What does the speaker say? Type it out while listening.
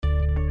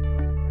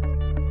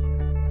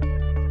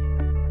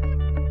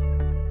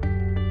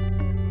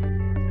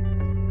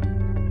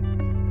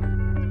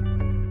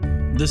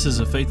This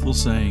is a faithful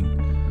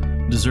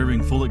saying,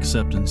 deserving full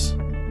acceptance,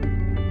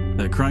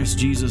 that Christ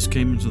Jesus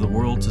came into the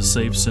world to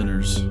save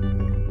sinners,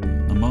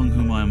 among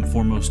whom I am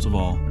foremost of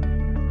all.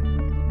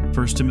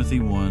 1 Timothy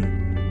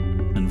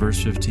 1 and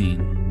verse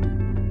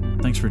 15.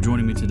 Thanks for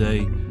joining me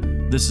today.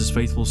 This is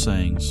Faithful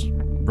Sayings,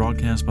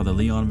 broadcast by the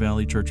Leon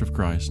Valley Church of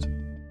Christ.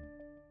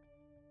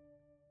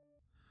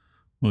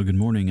 Well, good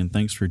morning, and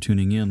thanks for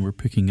tuning in. We're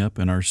picking up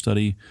in our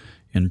study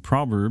in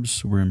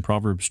Proverbs. We're in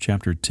Proverbs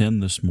chapter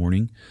 10 this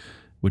morning,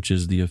 which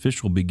is the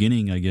official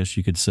beginning, I guess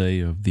you could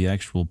say, of the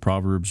actual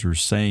Proverbs or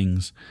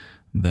sayings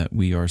that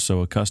we are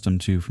so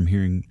accustomed to from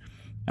hearing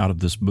out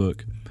of this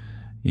book.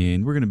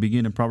 And we're going to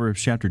begin in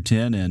Proverbs chapter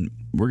 10, and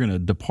we're going to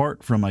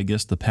depart from, I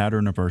guess, the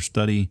pattern of our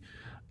study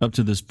up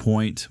to this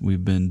point.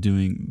 We've been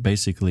doing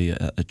basically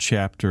a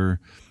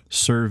chapter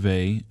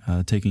survey,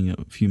 taking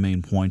a few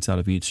main points out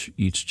of each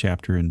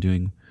chapter and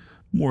doing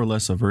more or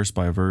less a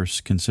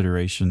verse-by-verse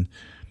consideration.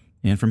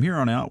 And from here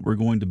on out, we're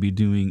going to be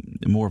doing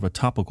more of a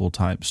topical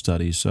type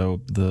study.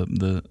 So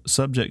the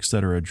subjects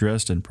that are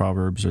addressed in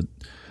Proverbs are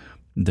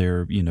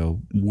their,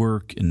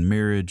 work and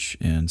marriage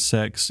and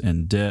sex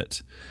and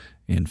debt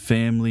and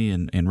family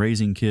and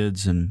raising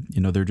kids. And,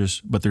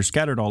 but they're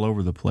scattered all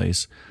over the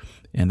place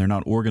and they're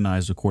not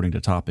organized according to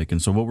topic.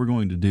 And so what we're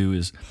going to do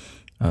is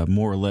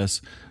more or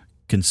less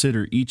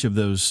consider each of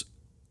those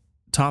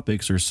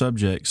topics or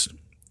subjects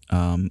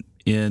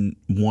in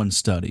one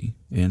study.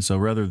 And so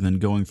rather than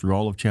going through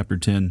all of chapter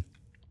 10,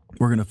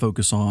 we're going to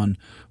focus on,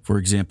 for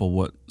example,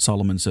 what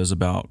Solomon says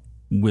about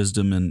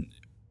wisdom in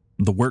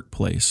the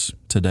workplace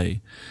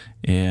today.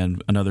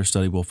 And another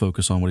study will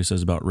focus on what he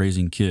says about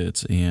raising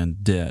kids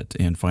and debt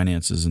and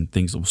finances and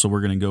things. So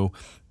we're going to go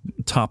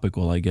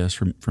topical, I guess,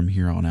 from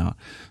here on out.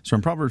 So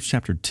in Proverbs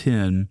chapter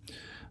 10,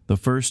 the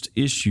first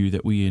issue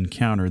that we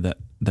encounter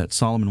that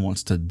Solomon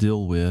wants to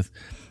deal with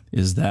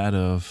is that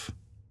of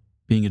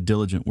being a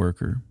diligent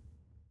worker,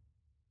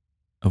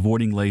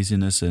 avoiding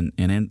laziness and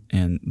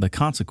the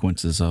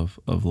consequences of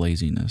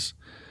laziness.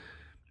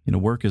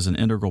 Work is an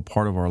integral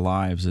part of our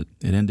lives. It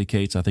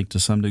indicates, I think, to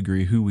some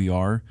degree who we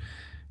are.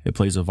 It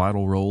plays a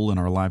vital role in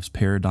our lives'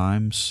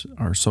 paradigms,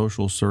 our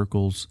social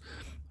circles,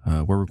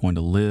 where we're going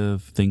to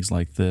live, things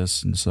like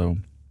this. And so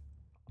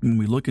when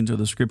we look into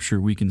the Scripture,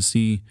 we can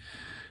see,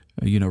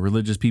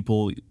 religious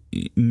people,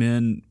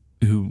 men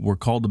who were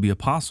called to be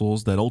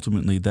apostles, that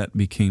ultimately that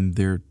became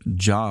their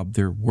job,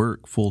 their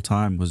work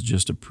full-time was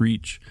just to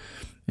preach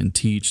and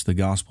teach the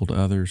gospel to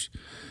others.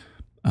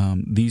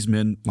 These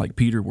men, like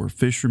Peter, were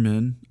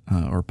fishermen,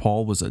 or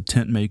Paul was a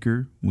tent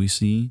maker, we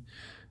see,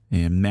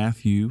 and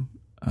Matthew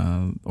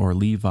or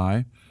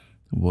Levi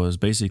was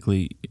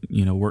basically,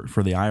 worked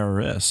for the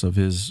IRS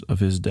of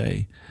his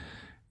day.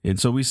 And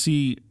so we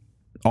see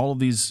all of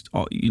these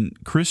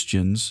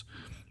Christians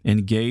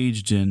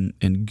engaged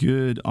in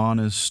good,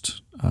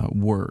 honest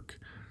work.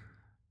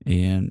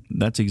 And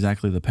that's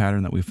exactly the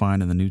pattern that we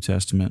find in the New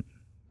Testament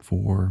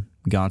for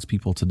God's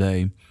people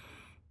today,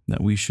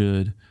 that we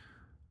should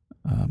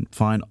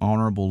find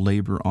honorable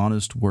labor,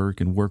 honest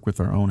work, and work with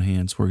our own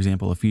hands. For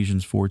example,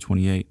 Ephesians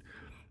 4:28,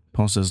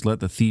 Paul says, "Let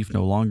the thief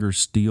no longer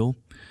steal,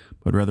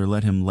 but rather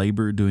let him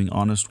labor, doing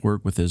honest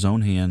work with his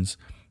own hands,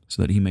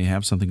 so that he may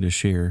have something to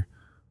share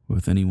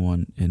with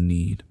anyone in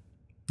need."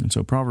 And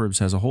so Proverbs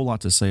has a whole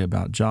lot to say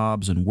about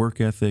jobs and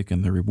work ethic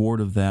and the reward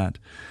of that,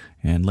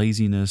 and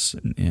laziness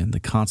and the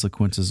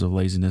consequences of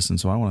laziness. And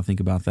so I want to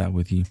think about that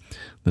with you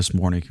this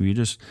morning. Can you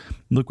just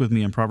look with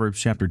me in Proverbs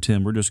chapter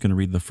 10? We're just going to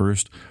read the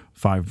first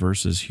 5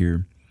 verses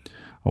here.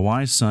 "A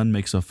wise son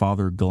makes a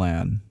father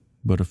glad,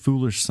 but a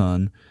foolish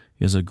son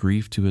is a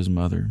grief to his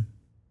mother.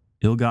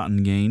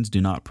 Ill-gotten gains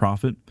do not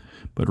profit,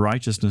 but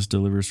righteousness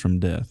delivers from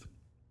death.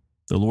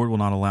 The Lord will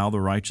not allow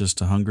the righteous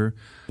to hunger,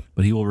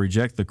 but he will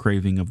reject the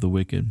craving of the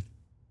wicked.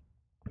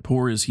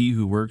 Poor is he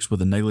who works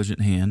with a negligent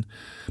hand,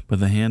 but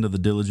the hand of the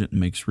diligent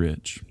makes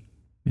rich.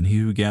 And he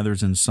who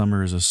gathers in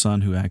summer is a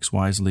son who acts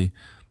wisely,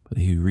 but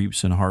he who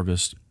reaps in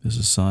harvest is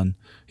a son.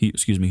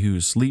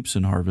 Who sleeps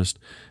in harvest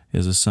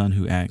is a son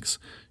who acts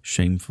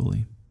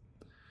shamefully."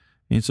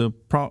 And so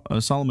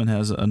Solomon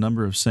has a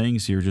number of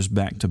sayings here, just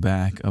back to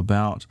back,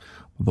 about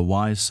the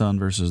wise son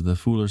versus the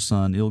foolish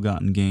son,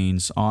 ill-gotten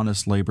gains,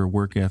 honest labor,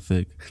 work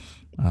ethic,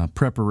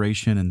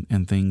 preparation,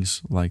 and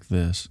things like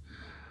this.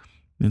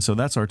 And so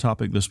that's our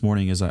topic this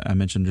morning, as I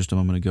mentioned just a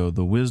moment ago,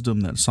 the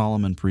wisdom that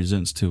Solomon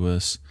presents to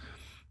us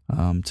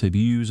to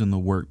use in the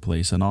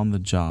workplace and on the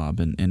job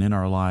and in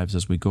our lives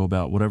as we go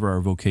about whatever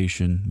our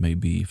vocation may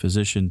be,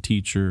 physician,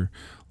 teacher,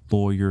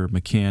 lawyer,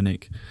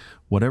 mechanic,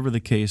 whatever the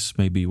case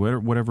may be,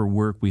 whatever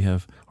work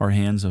our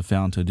hands have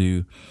found to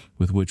do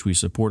with which we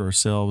support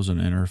ourselves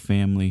and our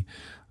family.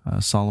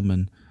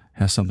 Solomon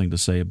has something to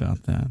say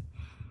about that.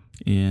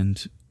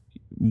 And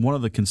one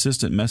of the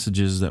consistent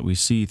messages that we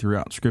see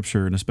throughout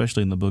Scripture, and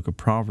especially in the book of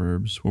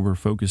Proverbs, where we're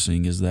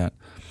focusing, is that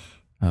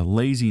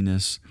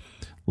laziness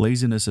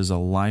is a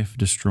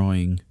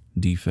life-destroying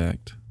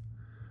defect.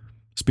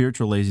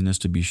 Spiritual laziness,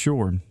 to be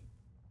sure,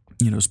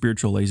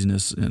 spiritual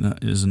laziness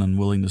is an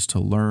unwillingness to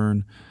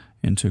learn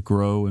and to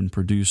grow and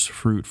produce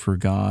fruit for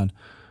God.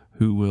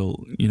 who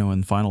will,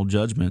 in final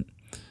judgment,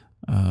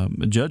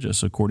 judge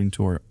us according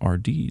to our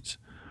deeds.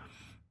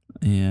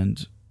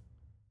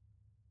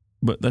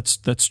 But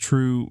that's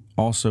true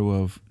also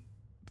of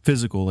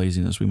physical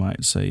laziness, we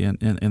might say,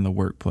 in the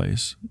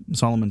workplace.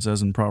 Solomon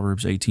says in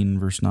Proverbs 18,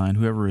 verse 9,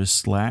 whoever is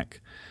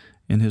slack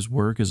in his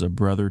work is a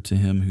brother to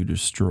him who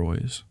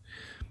destroys.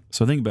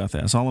 So think about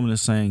that. Solomon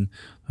is saying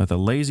that the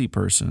lazy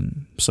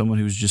person, someone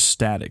who's just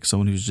static,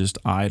 someone who's just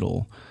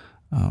idle,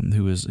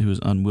 who is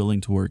unwilling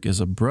to work, is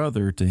a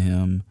brother to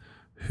him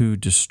who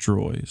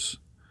destroys.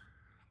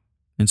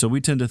 And so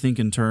we tend to think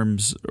in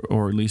terms,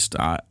 or at least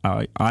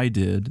I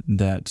did,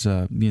 that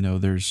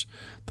there's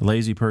the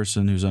lazy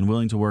person who's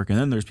unwilling to work, and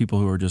then there's people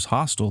who are just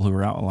hostile, who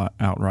are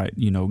outright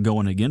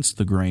going against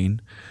the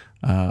grain,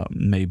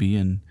 maybe,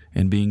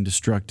 and being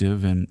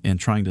destructive and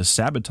trying to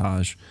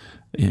sabotage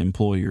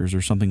employers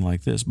or something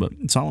like this. But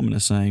Solomon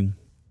is saying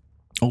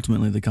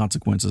ultimately the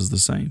consequence is the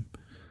same.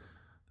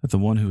 That the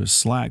one who is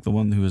slack, the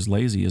one who is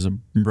lazy, is a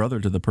brother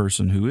to the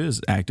person who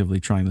is actively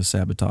trying to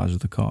sabotage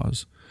the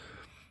cause,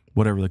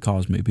 whatever the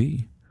cause may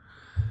be.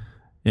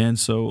 And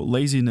so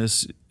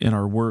laziness in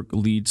our work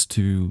leads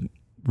to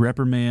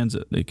reprimands.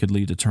 It could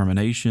lead to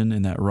termination,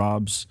 and that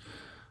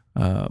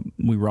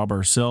we rob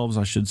ourselves,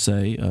 I should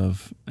say,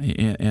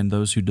 and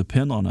those who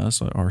depend on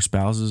us, our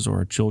spouses or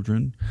our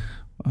children,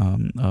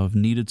 of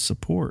needed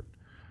support.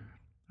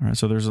 All right,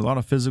 so there's a lot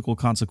of physical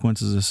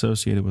consequences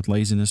associated with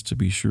laziness, to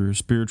be sure,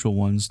 spiritual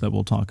ones that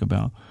we'll talk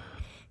about.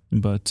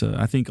 But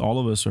I think all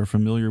of us are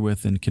familiar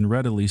with and can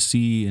readily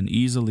see and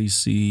easily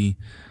see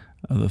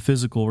the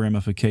physical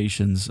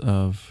ramifications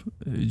of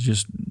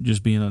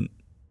just being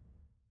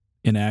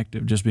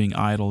inactive, just being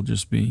idle,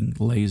 just being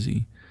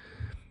lazy.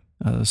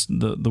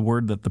 The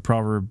word that the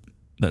proverb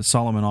that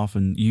Solomon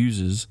often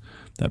uses,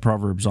 that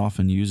Proverbs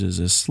often uses,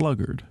 is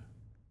sluggard.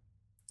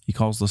 He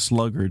calls the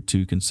sluggard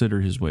to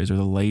consider his ways, or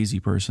the lazy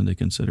person to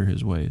consider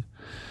his ways.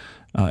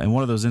 And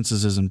one of those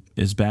instances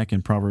is back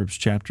in Proverbs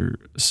chapter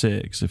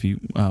 6. If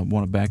you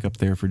want to back up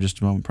there for just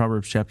a moment,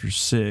 Proverbs chapter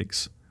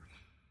 6,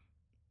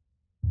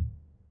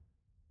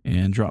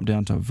 and drop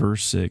down to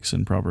verse 6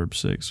 in Proverbs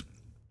 6.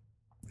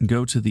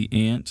 Go to the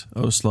ant,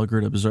 O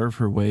sluggard, observe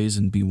her ways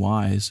and be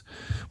wise,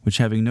 which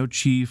having no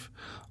chief,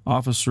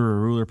 officer,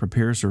 or ruler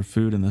prepares her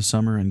food in the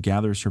summer and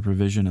gathers her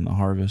provision in the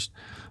harvest.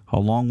 How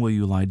long will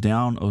you lie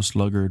down, O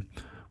sluggard?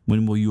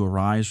 When will you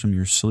arise from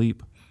your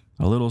sleep?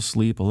 A little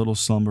sleep, a little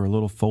slumber, a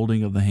little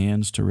folding of the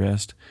hands to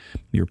rest.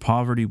 Your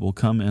poverty will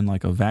come in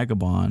like a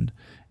vagabond,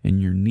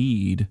 and your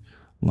need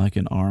like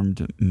an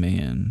armed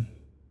man.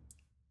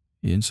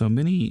 And so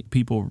many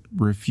people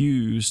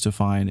refuse to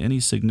find any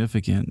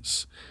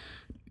significance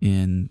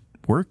in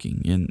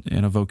working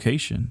in a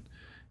vocation,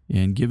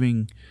 in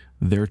giving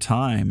their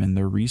time and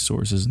their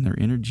resources and their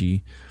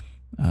energy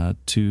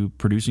to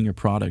producing a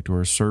product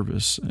or a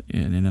service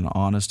in an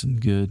honest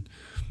and good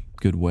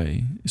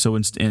way. So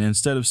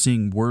instead of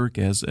seeing work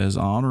as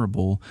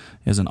honorable,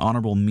 as an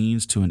honorable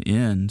means to an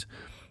end,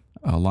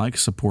 like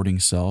supporting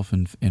self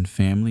and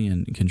family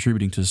and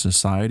contributing to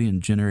society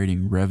and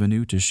generating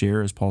revenue to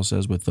share, as Paul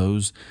says, with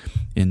those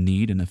in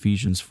need in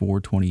Ephesians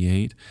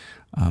 4:28,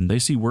 they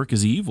see work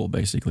as evil,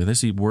 basically. They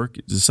see work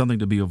as something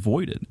to be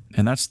avoided.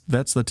 And that's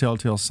the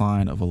telltale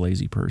sign of a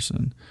lazy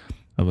person,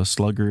 of a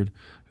sluggard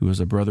who is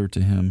a brother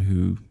to him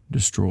who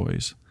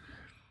destroys.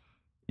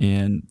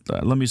 And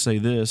let me say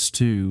this,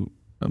 too,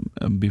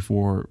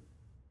 before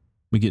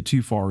we get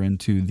too far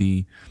into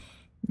the,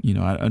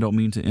 I don't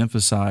mean to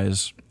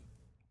emphasize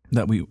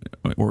that we,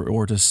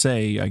 or to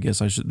say, I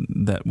guess I should,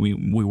 that we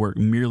work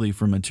merely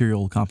for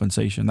material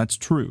compensation. That's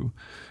true.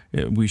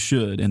 We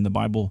should, and the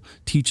Bible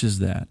teaches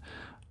that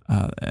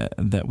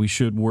we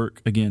should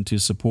work, again, to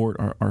support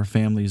our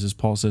families, as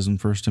Paul says in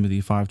 1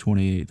 Timothy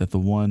 5:28, that the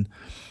one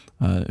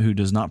who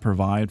does not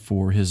provide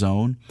for his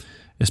own,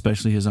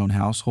 especially his own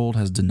household,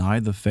 has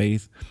denied the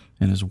faith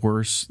and is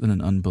worse than an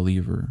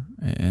unbeliever.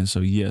 And so,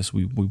 yes,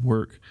 we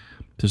work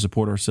to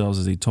support ourselves,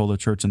 as he told the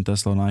church in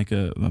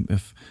Thessalonica,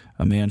 if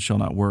a man shall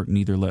not work,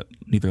 neither let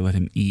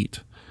him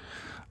eat.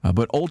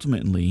 But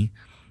ultimately,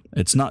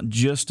 it's not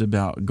just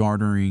about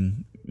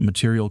garnering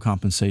material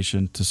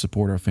compensation to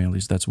support our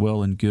families. That's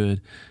well and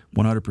good.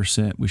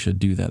 100% we should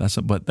do that.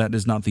 But that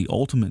is not the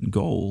ultimate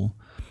goal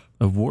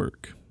of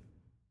work.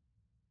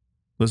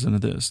 Listen to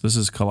this. This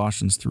is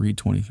Colossians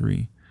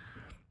 3:23.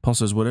 Paul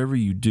says, whatever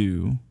you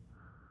do,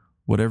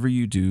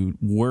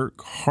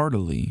 work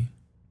heartily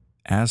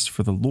as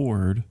for the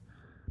Lord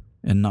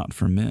and not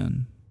for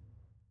men.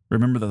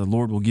 Remember that the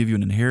Lord will give you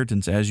an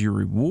inheritance as your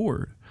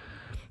reward,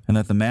 and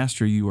that the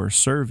master you are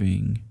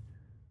serving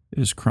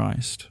is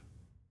Christ.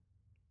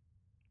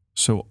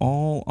 So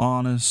all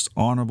honest,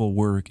 honorable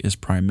work is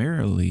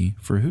primarily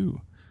for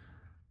who?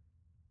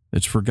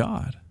 It's for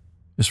God.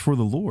 It's for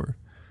the Lord.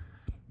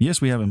 Yes,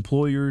 we have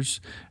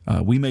employers.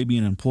 We may be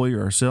an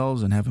employer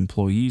ourselves and have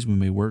employees. We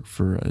may work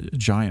for a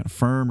giant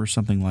firm or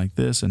something like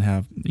this and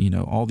have,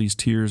 all these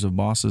tiers of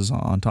bosses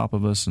on top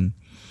of us. And,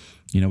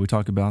 we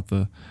talk about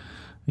the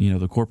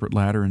corporate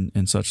ladder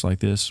and such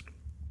like this.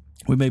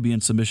 We may be in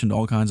submission to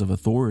all kinds of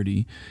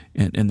authority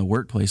in the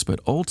workplace,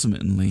 but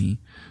ultimately,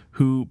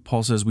 who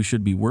Paul says we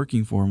should be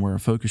working for and where our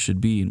focus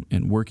should be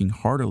and working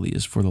heartily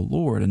is for the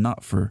Lord and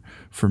not for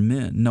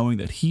men, knowing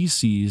that He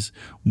sees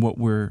what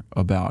we're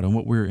about and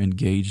what we're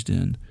engaged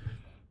in.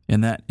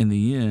 And that, in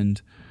the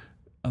end,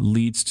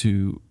 leads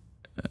to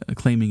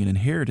claiming an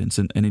inheritance,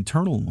 an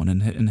eternal one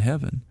in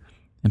heaven.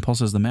 And Paul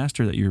says the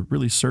master that you're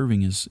really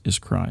serving is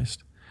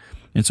Christ.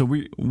 And so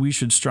we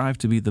should strive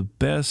to be the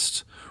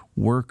best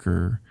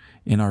worker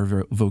in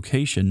our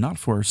vocation, not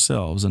for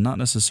ourselves and not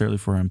necessarily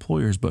for our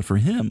employers, but for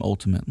Him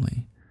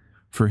ultimately,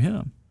 for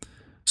Him.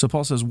 So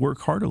Paul says,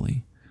 work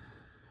heartily.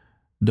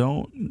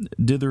 Don't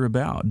dither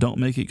about. Don't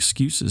make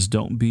excuses.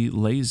 Don't be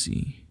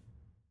lazy.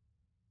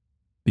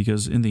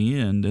 Because in the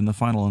end, in the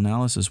final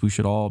analysis, we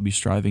should all be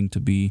striving to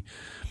be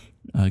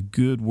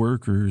good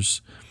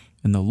workers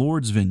in the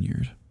Lord's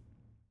vineyard.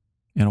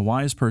 And a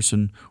wise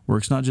person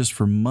works not just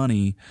for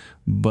money,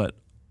 but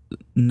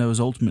knows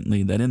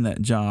ultimately that in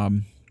that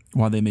job,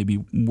 while they may be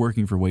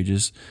working for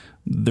wages,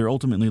 they're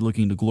ultimately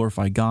looking to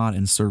glorify God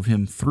and serve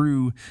Him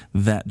through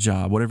that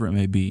job, whatever it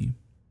may be,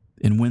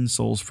 and win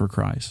souls for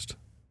Christ.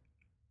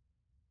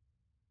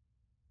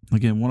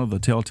 Again, one of the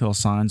telltale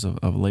signs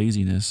of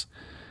laziness,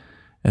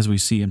 as we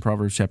see in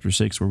Proverbs chapter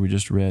 6, where we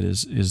just read,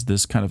 is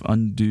this kind of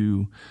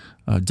undue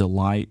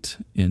delight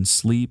in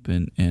sleep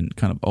and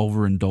kind of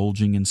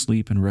overindulging in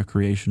sleep and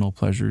recreational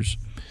pleasures.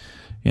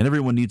 And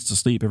everyone needs to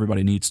sleep,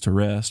 everybody needs to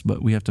rest,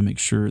 but we have to make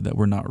sure that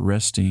we're not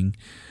resting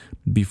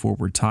before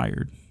we're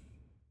tired,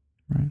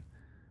 right?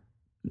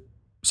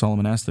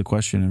 Solomon asked the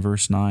question in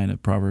verse 9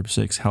 of Proverbs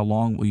 6, how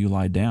long will you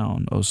lie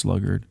down, O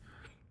sluggard?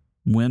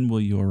 When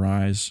will you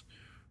arise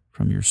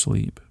from your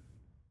sleep?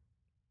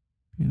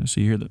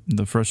 So you hear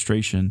the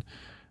frustration,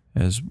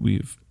 as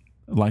we've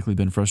likely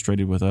been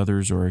frustrated with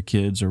others or our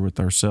kids or with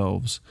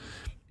ourselves,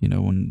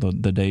 when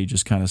the day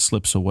just kind of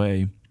slips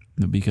away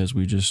because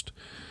we just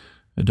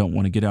don't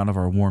want to get out of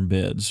our warm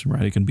beds,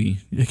 right? It can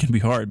be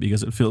hard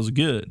because it feels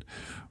good,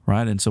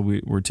 right? And so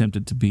we're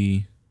tempted to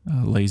be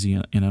lazy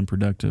and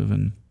unproductive.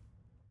 And,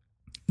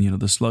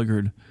 the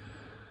sluggard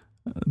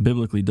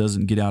biblically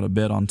doesn't get out of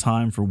bed on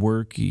time for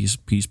work. He's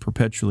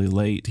perpetually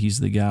late. He's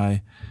the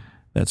guy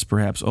that's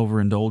perhaps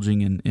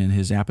overindulging in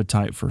his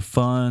appetite for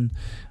fun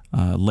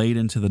late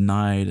into the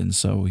night, and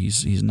so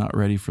he's not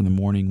ready for the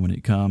morning when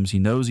it comes. He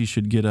knows he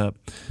should get up,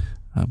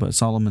 but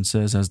Solomon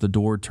says, as the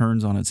door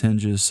turns on its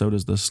hinges, so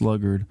does the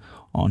sluggard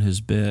on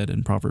his bed,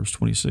 in Proverbs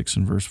 26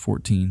 and verse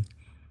 14.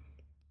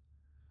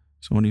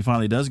 So when he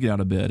finally does get out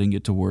of bed and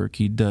get to work,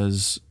 he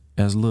does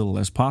as little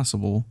as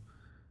possible,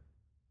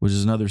 which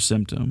is another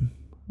symptom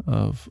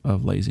of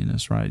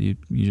laziness, right? You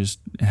just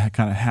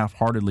kind of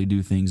half-heartedly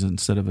do things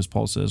instead of, as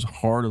Paul says,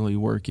 heartily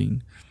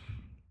working,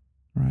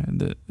 right?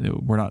 That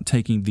we're not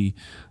taking the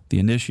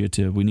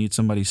initiative. We need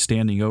somebody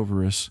standing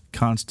over us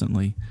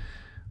constantly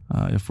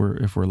if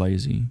we're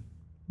lazy.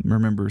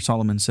 Remember,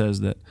 Solomon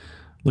says that,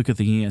 look at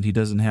the end. He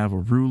doesn't have a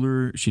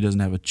ruler. She doesn't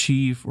have a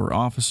chief or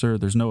officer.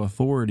 There's no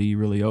authority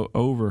really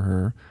over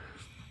her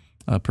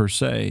per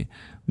se,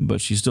 but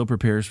she still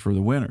prepares for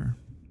the winter,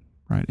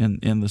 right?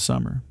 In the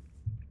summer.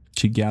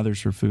 She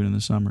gathers her food in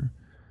the summer.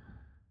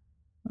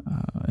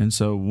 And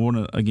so,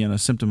 a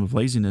symptom of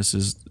laziness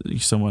is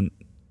someone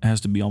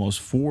has to be almost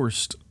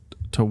forced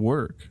to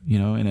work,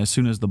 and as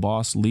soon as the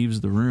boss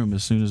leaves the room,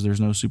 as soon as there's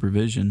no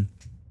supervision,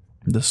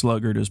 the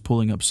sluggard is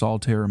pulling up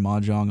solitaire or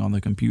mahjong on the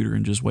computer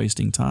and just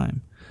wasting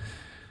time,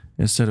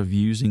 instead of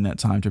using that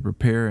time to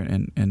prepare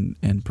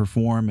and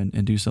perform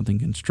and do something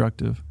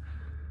constructive.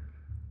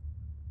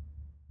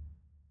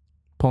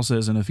 Paul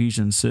says in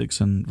Ephesians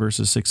 6 and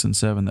verses 6 and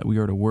 7 that we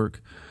are to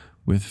work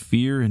with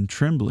fear and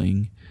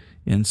trembling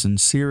in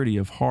sincerity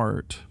of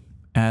heart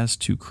as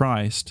to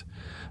Christ,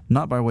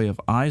 not by way of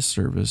eye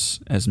service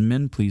as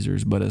men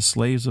pleasers, but as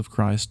slaves of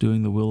Christ,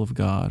 doing the will of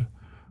God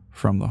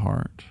from the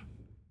heart.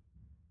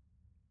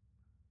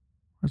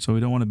 So we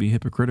don't want to be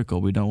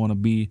hypocritical. We don't want to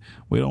be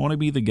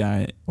the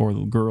guy or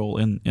the girl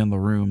in the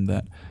room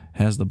that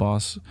has the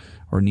boss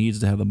or needs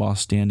to have the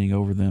boss standing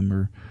over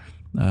them,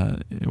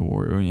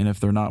 and if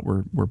they're not,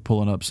 we're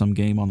pulling up some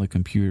game on the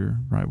computer,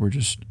 right?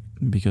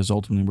 Because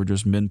ultimately we're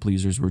just men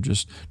pleasers. We're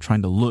just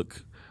trying to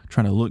look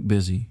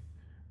busy,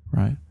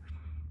 right?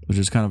 Which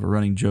is kind of a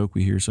running joke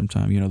we hear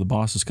sometimes. The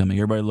boss is coming,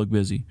 everybody look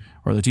busy,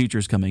 or the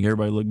teacher's coming,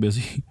 everybody look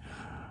busy.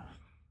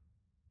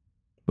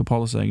 But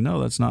Paul is saying,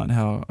 no, that's not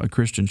how a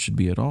Christian should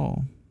be at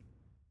all.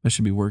 They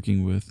should be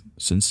working with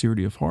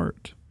sincerity of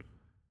heart,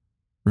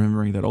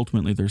 remembering that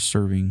ultimately they're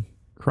serving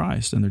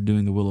Christ and they're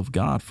doing the will of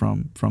God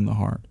from the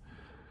heart.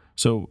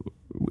 So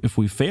if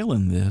we fail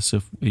in this,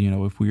 if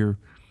we're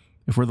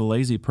the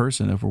lazy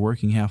person, if we're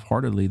working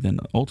half-heartedly, then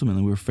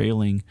ultimately we're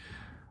failing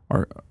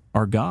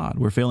our God.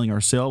 We're failing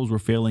ourselves. We're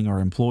failing our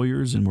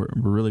employers, and we're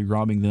really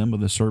robbing them of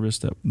the service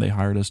that they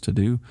hired us to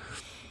do,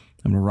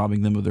 and we're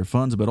robbing them of their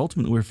funds. But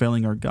ultimately, we're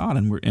failing our God,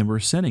 and we're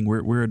sinning.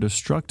 We're a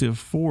destructive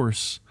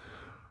force,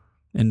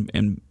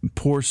 and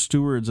poor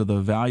stewards of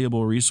the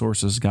valuable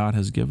resources God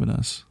has given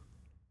us.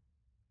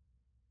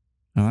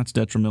 Now, that's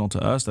detrimental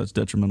to us. That's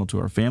detrimental to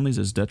our families.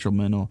 It's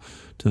detrimental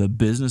to the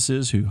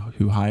businesses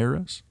who hire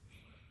us.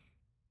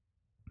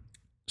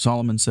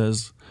 Solomon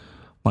says,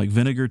 like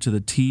vinegar to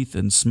the teeth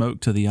and smoke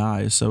to the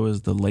eyes, so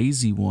is the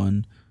lazy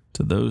one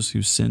to those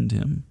who send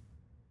him.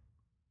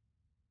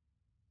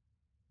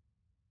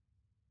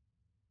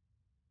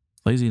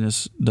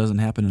 Laziness doesn't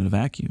happen in a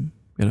vacuum.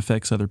 It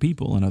affects other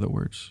people, in other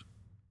words.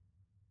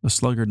 The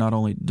sluggard not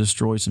only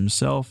destroys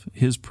himself,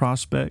 his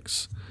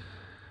prospects,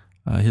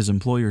 his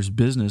employer's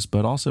business,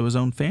 but also his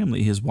own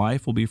family. His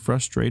wife will be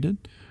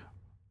frustrated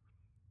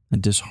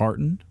and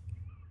disheartened.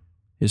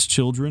 His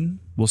children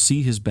will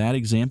see his bad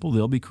example.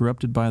 They'll be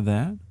corrupted by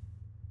that.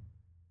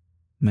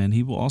 Man,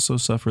 he will also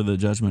suffer the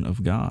judgment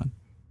of God.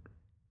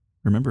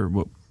 Remember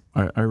what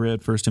I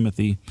read 1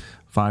 Timothy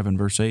 5 and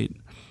verse 8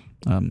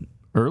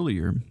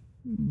 earlier,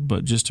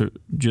 but just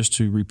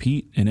to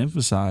repeat and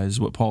emphasize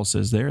what Paul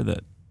says there,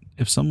 that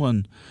if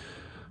someone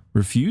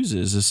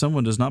refuses, if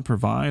someone does not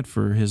provide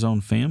for his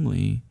own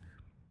family,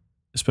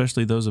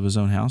 especially those of his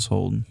own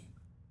household,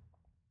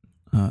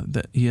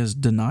 that he has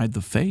denied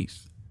the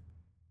faith.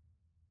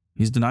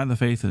 He's denied the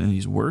faith, and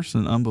he's worse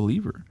than an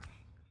unbeliever.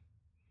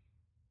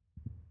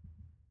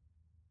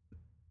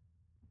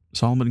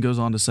 Solomon goes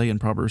on to say in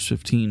Proverbs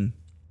 15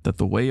 that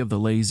the way of the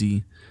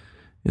lazy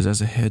is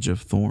as a hedge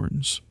of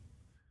thorns.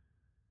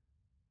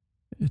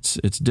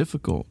 It's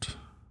difficult.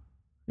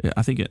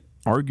 I think it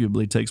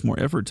arguably takes more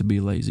effort to be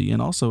lazy,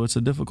 and also it's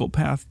a difficult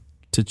path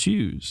to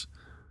choose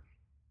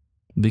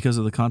because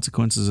of the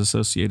consequences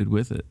associated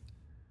with it.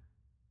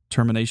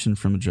 Termination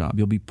from a job.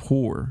 You'll be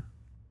poor,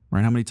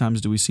 right? How many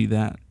times do we see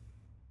that?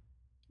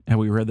 And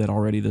we read that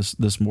already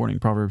this morning,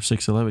 Proverbs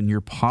 6:11.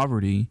 Your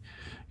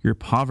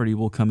poverty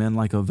will come in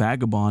like a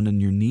vagabond,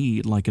 and your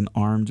need like an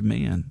armed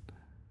man.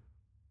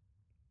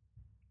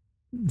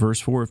 Verse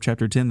 4 of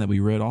chapter 10 that we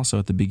read also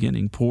at the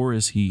beginning, poor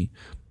is he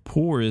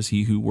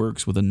who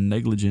works with a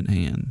negligent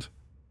hand.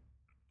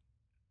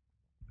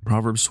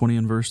 Proverbs 20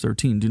 and verse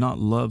 13, do not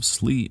love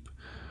sleep,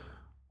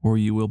 or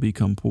you will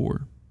become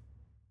poor.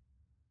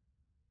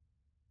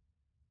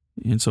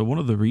 And so one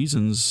of the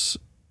reasons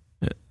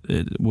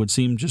it would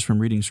seem just from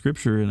reading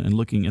Scripture and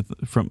looking at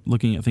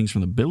things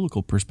from the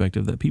biblical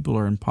perspective that people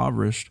are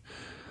impoverished,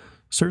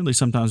 certainly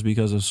sometimes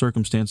because of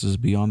circumstances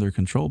beyond their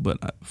control, but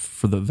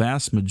for the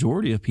vast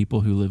majority of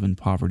people who live in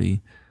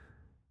poverty,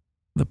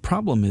 the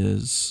problem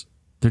is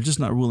they're just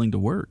not willing to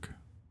work.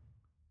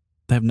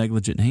 They have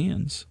negligent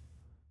hands.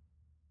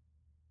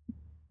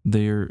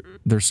 They're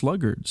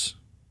sluggards.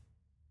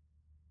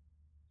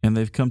 And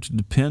they've come to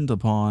depend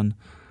upon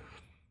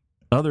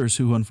others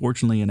who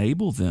unfortunately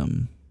enable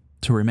them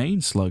to remain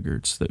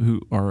sluggards,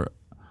 who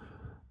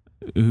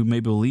may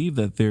believe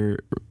that they're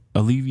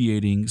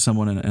alleviating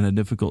someone in a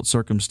difficult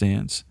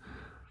circumstance,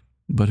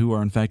 but who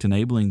are in fact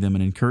enabling them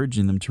and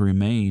encouraging them to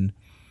remain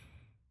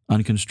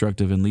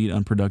unconstructive and lead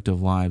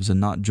unproductive lives and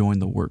not join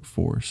the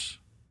workforce.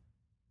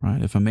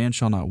 Right? If a man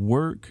shall not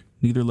work,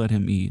 neither let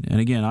him eat.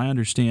 And again, I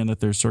understand that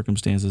there's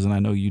circumstances, and I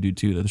know you do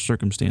too, that there's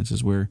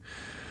circumstances where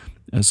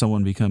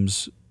someone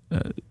becomes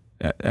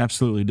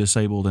absolutely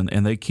disabled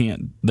and they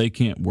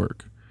can't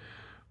work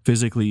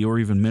physically or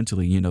even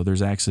mentally.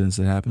 There's accidents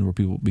that happen where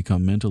people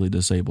become mentally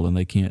disabled and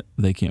they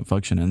can't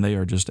function, and they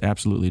are just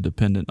absolutely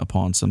dependent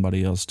upon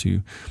somebody else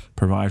to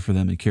provide for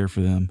them and care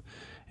for them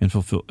and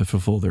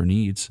fulfill their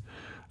needs.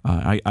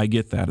 I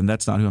get that, and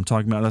that's not who I'm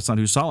talking about. That's not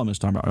who Solomon's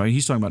talking about.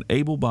 He's talking about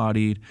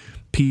able-bodied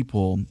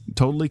people,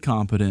 totally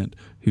competent,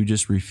 who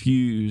just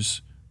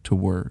refuse to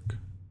work.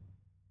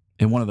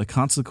 And one of the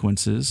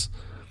consequences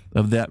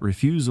of that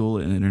refusal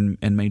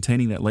and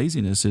maintaining that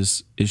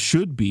laziness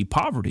should be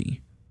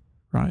poverty,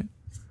 right?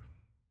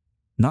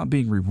 Not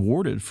being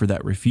rewarded for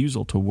that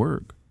refusal to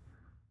work.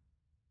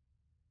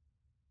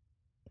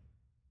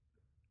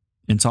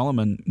 And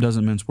Solomon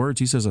doesn't mince words.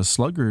 He says a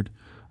sluggard,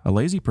 a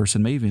lazy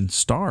person may even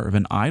starve.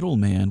 An idle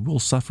man will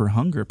suffer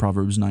hunger,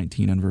 Proverbs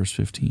 19 and verse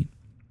 15.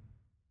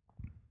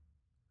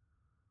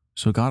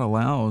 So God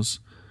allows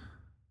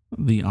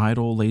the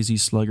idle, lazy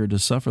sluggard to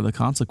suffer the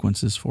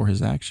consequences for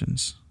his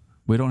actions.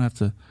 We don't have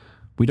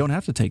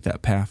to take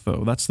that path,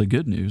 though. That's the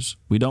good news.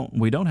 We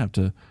don't have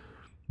to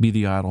be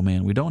the idle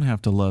man. We don't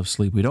have to love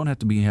sleep. We don't have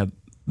to have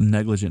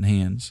negligent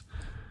hands.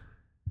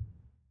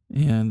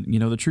 And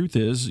the truth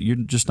is, you're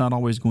just not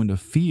always going to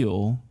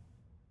feel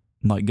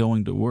like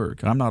going to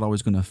work. I'm not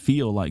always going to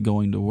feel like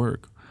going to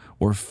work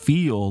or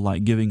feel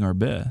like giving our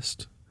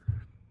best.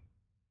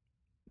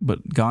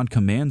 But God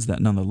commands that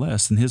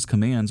nonetheless, and his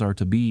commands are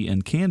to be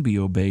and can be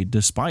obeyed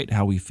despite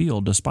how we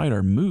feel, despite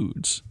our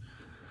moods.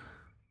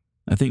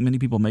 I think many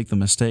people make the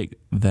mistake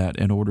that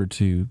in order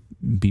to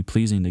be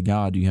pleasing to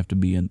God, you have to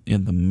be in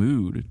the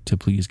mood to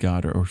please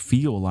God or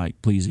feel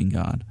like pleasing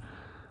God.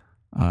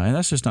 And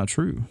that's just not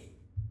true.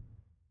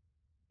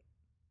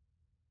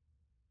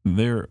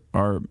 There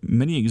are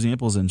many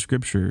examples in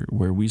Scripture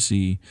where we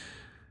see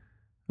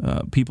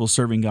people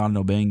serving God and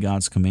obeying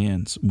God's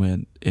commands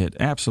when it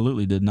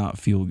absolutely did not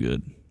feel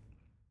good.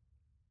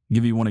 I'll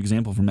give you one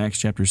example from Acts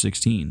chapter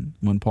 16.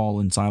 When Paul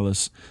and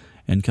Silas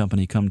and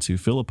company come to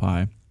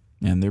Philippi,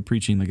 and they're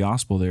preaching the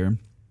gospel there.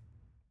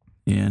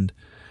 And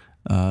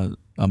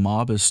a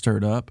mob is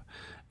stirred up,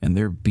 and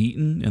they're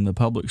beaten in the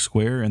public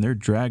square, and they're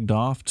dragged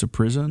off to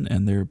prison,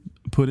 and they're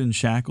put in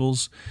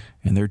shackles,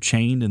 and they're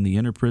chained in the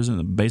inner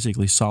prison,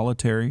 basically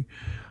solitary,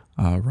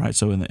 right?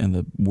 So in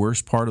the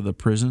worst part of the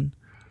prison,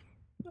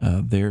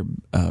 they're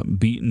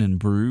beaten and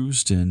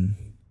bruised, and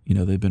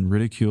they've been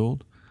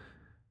ridiculed.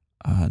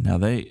 Now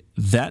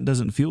that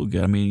doesn't feel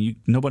good. I mean,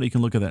 nobody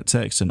can look at that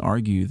text and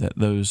argue that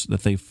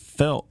they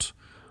felt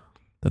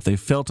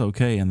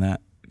okay in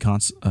that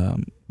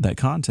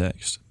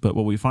context. But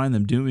what we find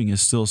them doing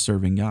is still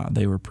serving God.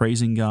 They were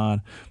praising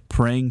God,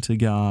 praying to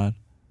God.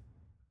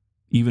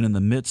 Even in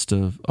the midst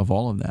of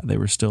all of that, they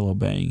were still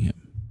obeying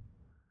Him,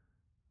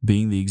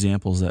 being the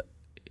examples that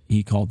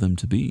He called them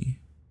to be.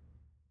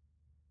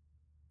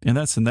 And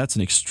that's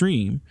an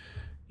extreme.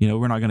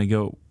 We're not going to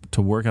go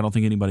to work. I don't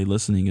think anybody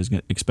listening is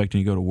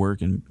expecting to go to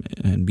work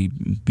and be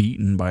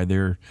beaten by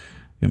their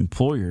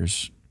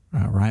employers,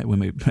 right? We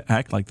may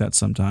act like that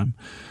sometime,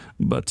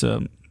 but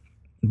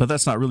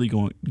that's not really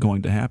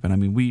going to happen. I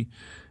mean, we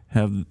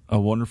have a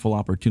wonderful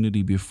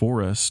opportunity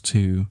before us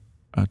to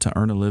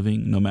earn a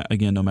living. No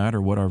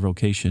matter what our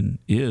vocation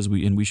is,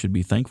 we should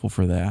be thankful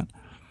for that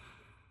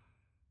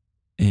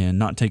and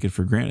not take it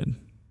for granted,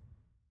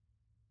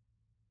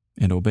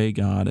 and obey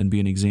God and be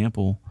an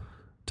example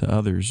to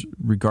others,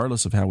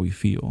 regardless of how we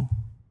feel.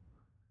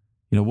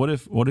 What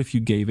if you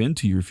gave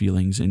into your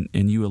feelings and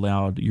you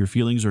allowed your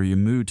feelings or your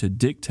mood to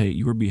dictate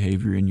your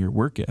behavior and your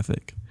work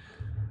ethic?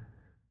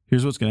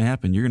 Here's what's going to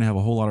happen. You're going to have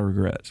a whole lot of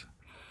regret.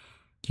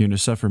 You're going to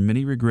suffer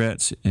many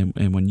regrets,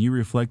 and when you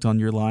reflect on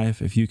your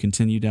life, if you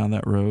continue down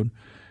that road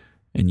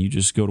and you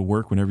just go to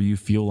work whenever you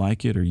feel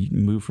like it, or you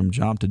move from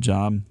job to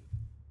job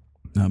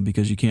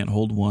because you can't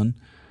hold one,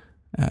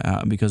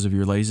 because of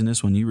your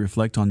laziness, when you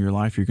reflect on your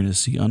life, you're going to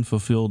see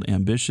unfulfilled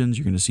ambitions,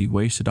 you're going to see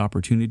wasted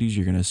opportunities,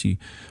 you're going to see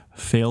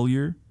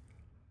failure.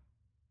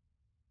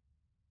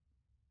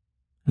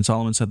 And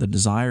Solomon said, the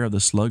desire of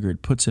the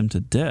sluggard puts him to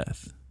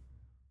death,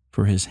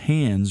 for his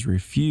hands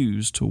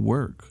refuse to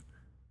work.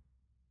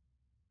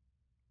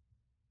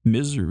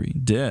 Misery,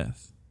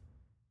 death,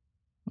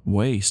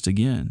 waste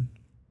again,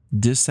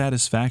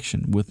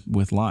 dissatisfaction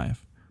with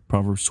life.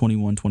 Proverbs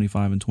 21,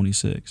 25, and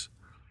 26.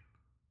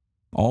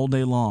 All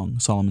day long,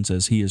 Solomon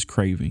says, he is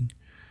craving.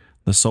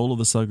 The soul of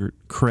the sluggard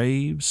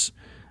craves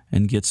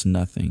and gets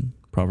nothing.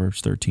 Proverbs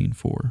 13,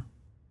 4.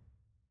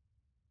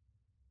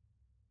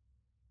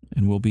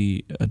 And will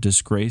be a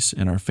disgrace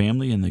in our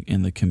family and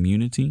in the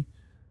community.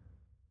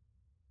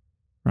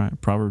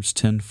 Right? Proverbs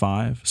 10,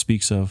 5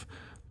 speaks of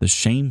the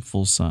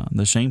shameful son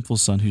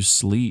who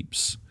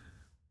sleeps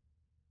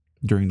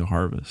during the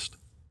harvest.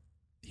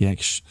 He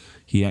acts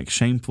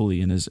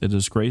shamefully and is a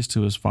disgrace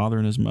to his father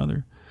and his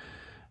mother.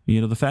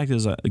 The fact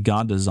is that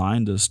God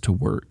designed us to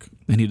work,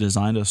 and He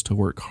designed us to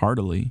work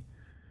heartily.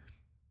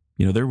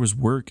 There was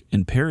work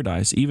in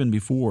paradise even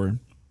before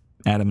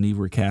Adam and Eve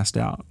were cast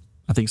out.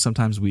 I think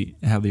sometimes we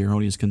have the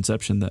erroneous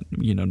conception that,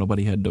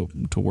 nobody had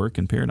to work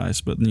in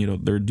paradise, but,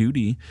 their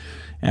duty,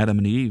 Adam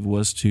and Eve,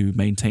 was to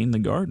maintain the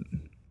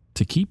garden,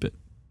 to keep it.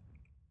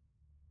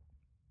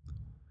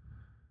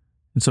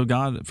 And so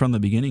God, from the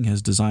beginning,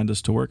 has designed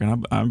us to work.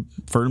 And I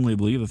firmly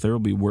believe that there will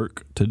be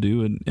work to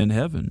do in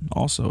heaven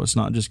also. It's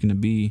not just going to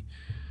be,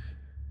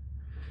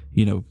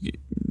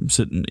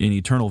 sitting in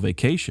eternal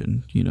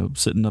vacation,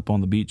 sitting up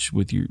on the beach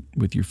with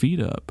your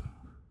feet up.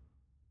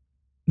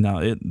 Now,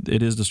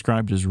 it is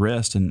described as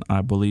rest, and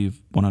I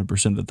believe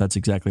 100% that that's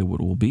exactly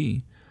what it will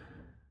be,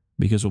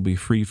 because we'll be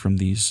free from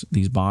these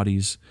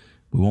bodies.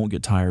 We won't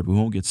get tired. We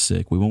won't get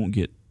sick. We won't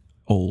get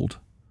old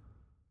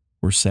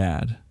or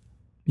sad.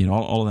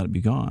 All of that will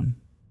be gone.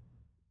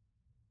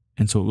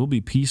 And so it will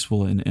be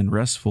peaceful and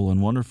restful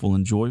and wonderful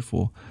and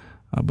joyful.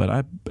 But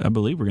I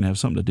believe we're going to have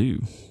something to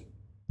do.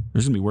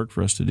 There's going to be work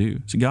for us to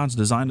do. So God's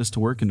designed us to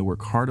work and to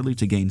work heartily,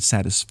 to gain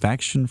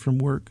satisfaction from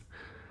work.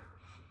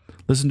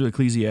 Listen to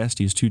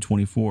Ecclesiastes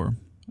 2:24.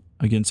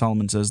 Again,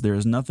 Solomon says, there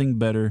is nothing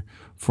better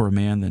for a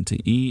man than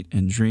to eat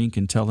and drink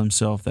and tell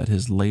himself that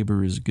his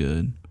labor is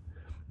good.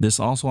 This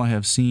also I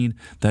have seen,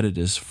 that it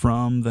is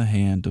from the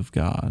hand of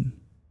God.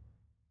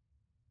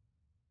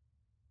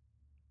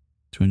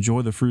 To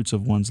enjoy the fruits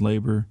of one's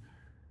labor,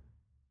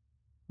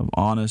 of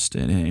honest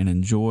and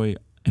enjoy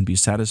and be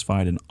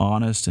satisfied in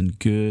honest and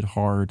good,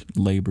 hard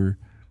labor,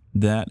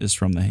 that is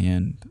from the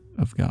hand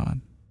of God.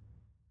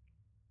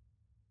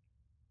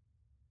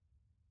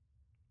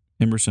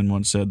 Emerson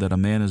once said that a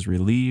man is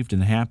relieved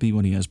and happy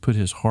when he has put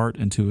his heart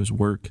into his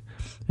work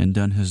and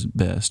done his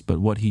best, but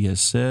what he has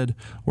said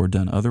or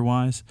done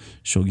otherwise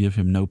shall give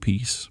him no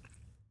peace.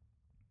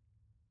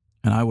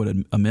 And I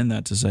would amend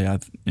that to say,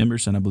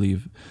 Emerson, I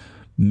believe,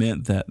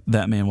 meant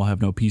that man will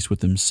have no peace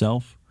with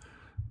himself,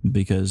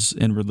 because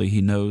inwardly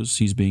he knows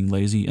he's being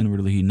lazy.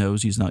 Inwardly he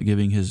knows he's not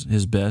giving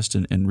his best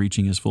and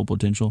reaching his full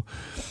potential.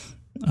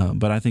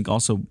 But I think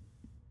also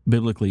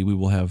biblically we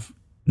will have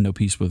no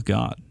peace with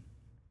God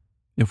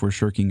if we're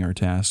shirking our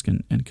task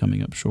and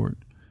coming up short.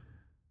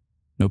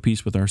 No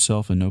peace with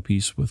ourselves and no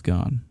peace with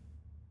God.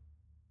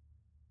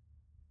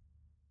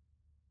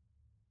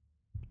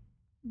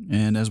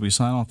 And as we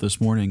sign off this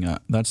morning,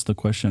 that's the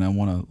question I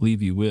want to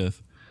leave you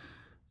with,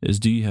 is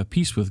do you have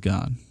peace with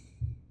God?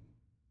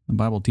 The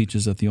Bible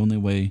teaches that the only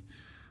way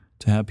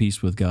to have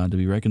peace with God, to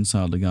be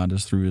reconciled to God,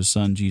 is through his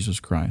Son, Jesus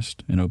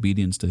Christ, in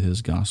obedience to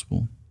his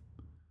gospel.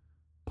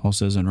 Paul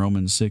says in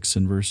Romans 6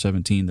 and verse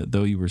 17 that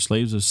though you were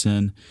slaves of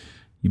sin,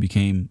 you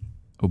became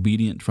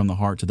obedient from the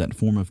heart to that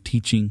form of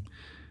teaching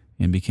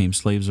and became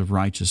slaves of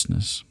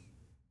righteousness.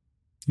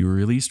 You were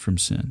released from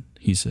sin,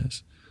 he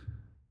says,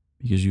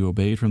 because you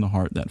obeyed from the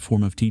heart that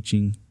form of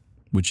teaching,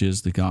 which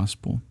is the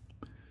gospel.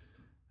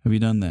 Have you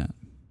done that?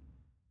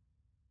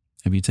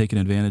 Have you taken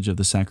advantage of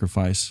the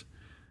sacrifice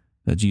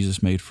that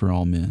Jesus made for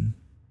all men?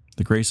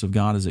 The grace of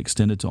God is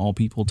extended to all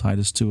people,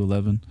 Titus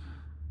 2:11,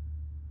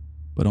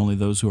 but only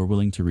those who are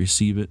willing to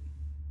receive it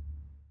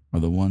are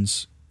the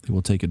ones who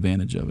will take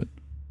advantage of it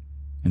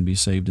and be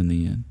saved in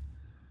the end.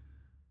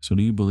 So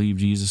do you believe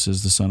Jesus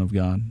is the Son of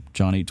God?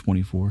 John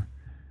 8:24.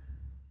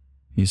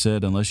 He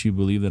said, unless you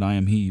believe that I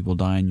am he, you will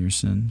die in your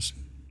sins.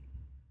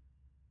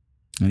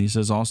 And he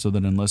says also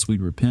that unless we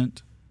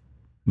repent,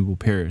 we will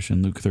perish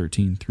in Luke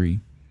 13:3.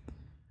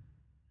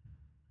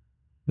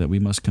 That we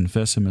must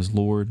confess him as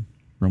Lord,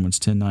 Romans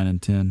 10:9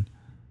 and 10,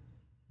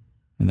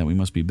 and that we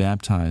must be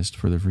baptized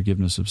for the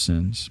forgiveness of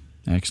sins,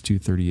 Acts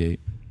 2:38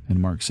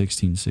 and Mark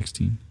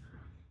 16:16.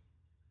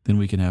 Then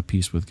we can have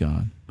peace with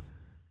God.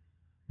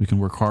 We can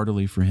work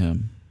heartily for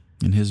him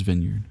in his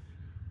vineyard,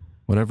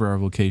 whatever our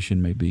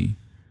vocation may be,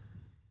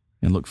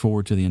 and look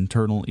forward to the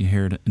eternal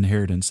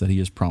inheritance that he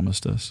has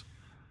promised us,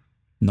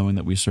 knowing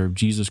that we serve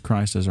Jesus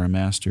Christ as our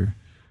master,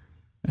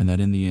 and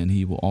that in the end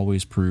he will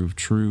always prove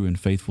true and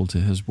faithful to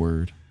his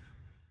word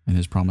and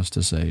his promise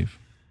to save.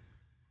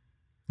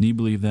 Do you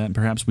believe that?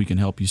 Perhaps we can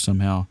help you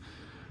somehow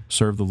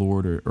serve the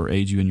Lord or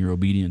aid you in your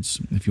obedience.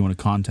 If you want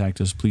to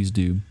contact us, please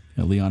do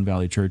at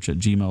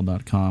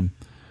leonvalleychurch@gmail.com.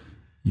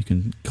 You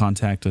can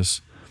contact us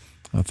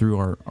through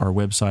our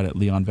website at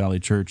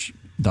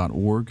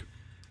leonvalleychurch.org.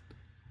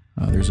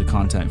 There's a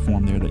contact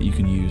form there that you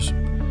can use.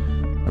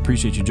 I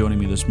appreciate you joining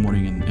me this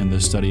morning in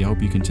this study. I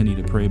hope you continue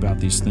to pray about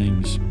these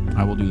things.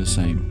 I will do the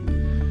same.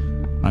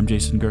 I'm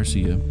Jason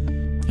Garcia,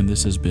 and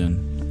this has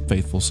been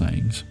Faithful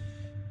Sayings.